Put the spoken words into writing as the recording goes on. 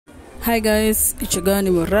Hi guys, it's your girl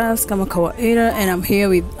Moras kama kawaida, and I'm here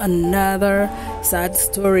with another sad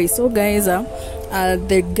story. So guys,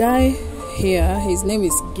 the guy here, his name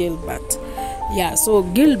is Gilbert. Yeah, so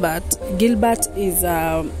Gilbert is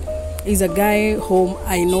a guy whom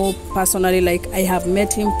I know personally. Like, I have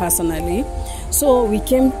met him personally. So we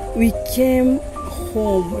came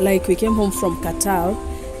home from Qatar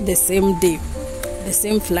the same day, the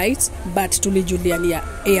same flight, but to Juliania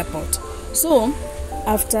airport. So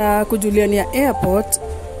after Juliania airport,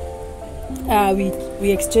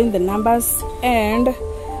 we exchanged the numbers, and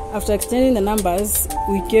after exchanging the numbers,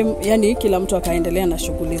 we came, yani kila mtu akaendelea na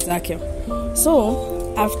shughuli zake. So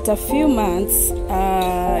after few months,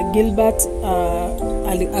 Gilbert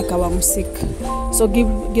akawa sick. So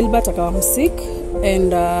Gilbert akawa sick,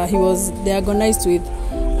 and he was diagnosed with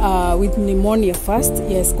pneumonia first.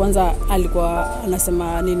 Yes, kwanza alikuwa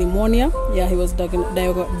anasema ni pneumonia. Yeah, he was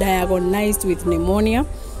diagnosed with pneumonia.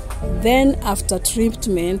 Then after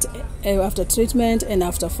treatment and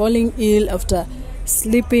after falling ill, after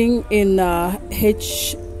sleeping in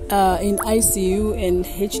ICU and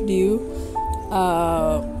HDU,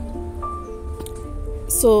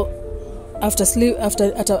 so after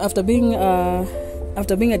being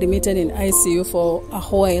admitted in ICU for a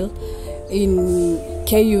while in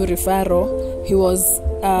KU referral, he was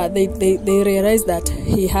they realized that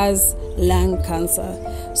he has lung cancer.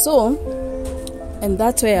 So, and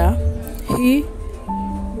that's where he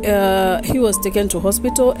was taken to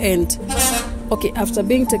hospital, and after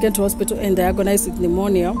being taken to hospital and diagnosed with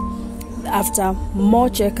pneumonia, after more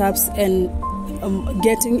checkups and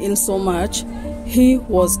getting ill so much, he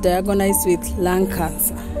was diagnosed with lung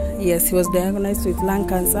cancer. Yes, he was diagnosed with lung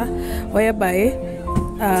cancer, whereby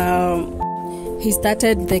he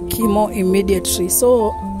started the chemo immediately.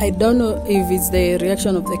 So I don't know if it's the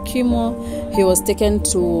reaction of the chemo. He was taken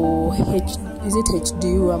to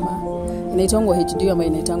HDU ama inaitangwa HDU ama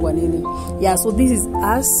inaitangwa nini? Yeah, so this is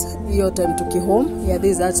us, your time to go home. Yeah,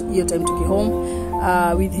 this is us, your time to go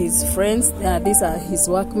home with his friends. These are his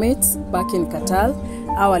workmates back in Qatar.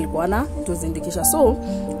 Hao walikuwa na tuzindikisha. So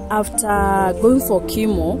after going for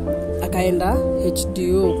chemo, akaenda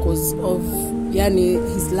HDU because of yani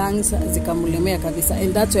his lungs zikamulemea kabisa,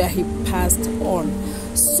 and that's where he passed on.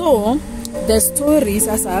 So the story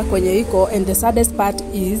sasa kwenye iko, and the saddest part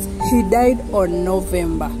is he died on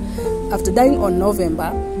November. After dying on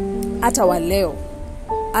November, hata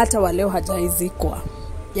waleo hajaizikwa.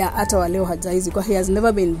 Yeah, hata waleo hajaizikwa. He has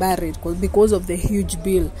never been buried because of the huge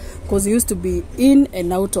bill, because he used to be in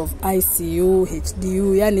and out of ICU,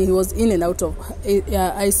 HDU. Yani he was in and out of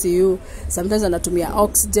ICU. Sometimes anatumia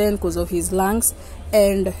oxygen because of his lungs,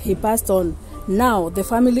 and he passed on. Now the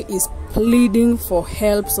family is pleading for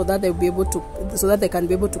help so that they can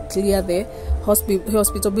be able to clear the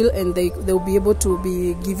hospital bill, and they will be able to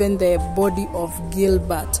be given the body of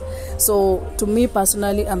Gilbert. So to me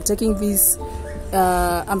personally, I'm taking this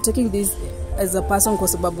as a person kwa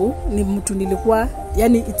sababu ni mtu nilikuwa,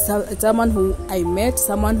 yani it's someone who I met,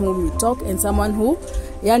 someone whom we talk, and someone who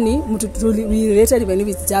yani mtu we related even if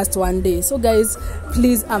it's just one day. So guys,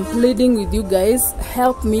 please, I'm pleading with you guys,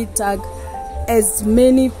 help me tag as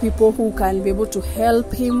many people who can be able to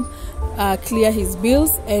help him clear his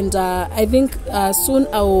bills, and I think soon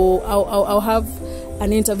I'll have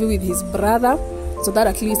an interview with his brother, so that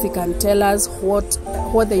at least he can tell us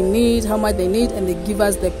what they need, how much they need, and they give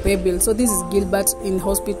us the pay bill. So this is Gilbert in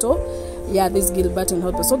hospital. Yeah, this is Gilbert in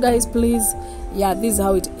hospital. So guys, please, yeah, this is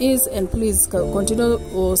how it is, and please continue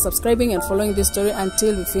subscribing and following this story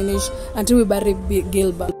until we bury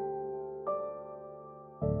Gilbert.